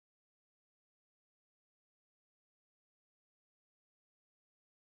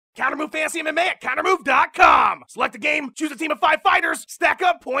Countermove Fantasy MMA at countermove.com. Select a game, choose a team of 5 fighters, stack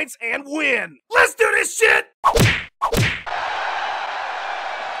up points, and win. Let's do this shit!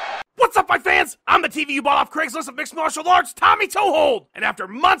 What's up, fight fans? I'm the TV you bought off Craigslist of mixed martial arts, Tommy Toehold. And after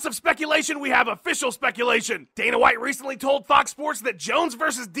months of speculation, we have official speculation. Dana White recently told Fox Sports that Jones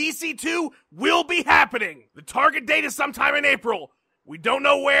vs. DC2 will be happening. The target date is sometime in April. We don't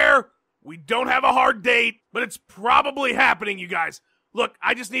know where, we don't have a hard date, but it's probably happening, you guys. Look,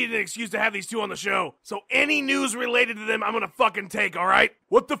 I just needed an excuse to have these two on the show, so any news related to them I'm gonna fucking take, alright?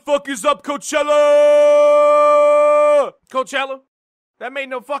 What the fuck is up, Coachella? Coachella? That made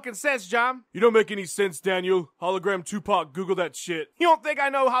no fucking sense, John. You don't make any sense, Daniel. Hologram Tupac, Google that shit. You don't think I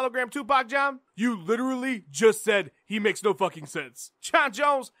know Hologram Tupac, John? You literally just said he makes no fucking sense. John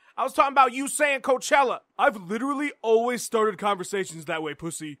Jones, I was talking about you saying Coachella. I've literally always started conversations that way,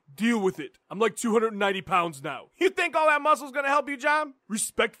 pussy. Deal with it. I'm like 290 pounds now. You think all that muscle's gonna help you, John?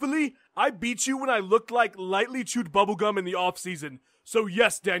 Respectfully, I beat you when I looked like lightly chewed bubblegum in the off-season. So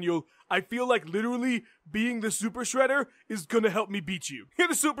yes, Daniel, I feel like literally being the Super Shredder is gonna help me beat you. You're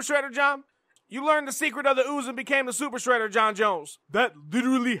the Super Shredder, John? You learned the secret of the ooze and became the Super Shredder, John Jones. That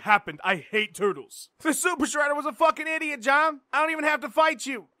literally happened. I hate turtles. The Super Shredder was a fucking idiot, John. I don't even have to fight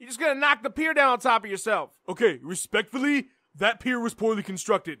you. You're just gonna knock the pier down on top of yourself. Okay, respectfully, that pier was poorly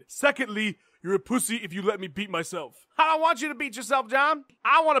constructed. Secondly, you're a pussy if you let me beat myself. I don't want you to beat yourself, John.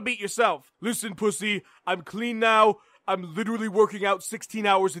 I want to beat yourself. Listen, pussy, I'm clean now. I'm literally working out 16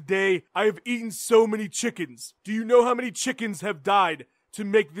 hours a day. I have eaten so many chickens. Do you know how many chickens have died to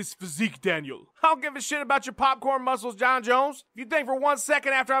make this physique, Daniel? I don't give a shit about your popcorn muscles, John Jones. If you think for 1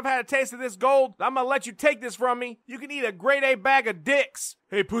 second after I've had a taste of this gold, I'm gonna let you take this from me, you can eat a grade A bag of dicks.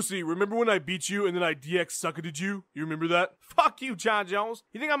 Hey, pussy, remember when I beat you and then I DX sucketed you? You remember that? Fuck you, John Jones.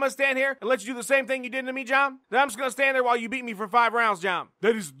 You think I'm gonna stand here and let you do the same thing you did to me, John? Then I'm just gonna stand there while you beat me for 5 rounds, John.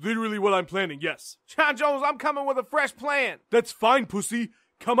 That is literally what I'm planning, yes. John Jones, I'm coming with a fresh plan. That's fine, pussy.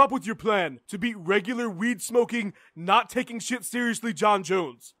 Come up with your plan to beat regular weed-smoking, not taking shit seriously John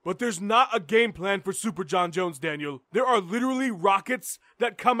Jones. But there's not a game plan for Super John Jones, Daniel. There are literally rockets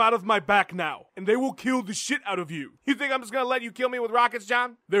that come out of my back now, and they will kill the shit out of you. You think I'm just gonna let you kill me with rockets,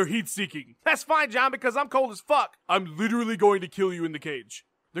 John? They're heat-seeking. That's fine, John, because I'm cold as fuck. I'm literally going to kill you in the cage.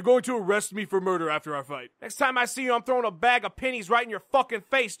 They're going to arrest me for murder after our fight. Next time I see you, I'm throwing a bag of pennies right in your fucking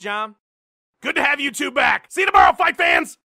face, John. Good to have you two back. See you tomorrow, fight fans!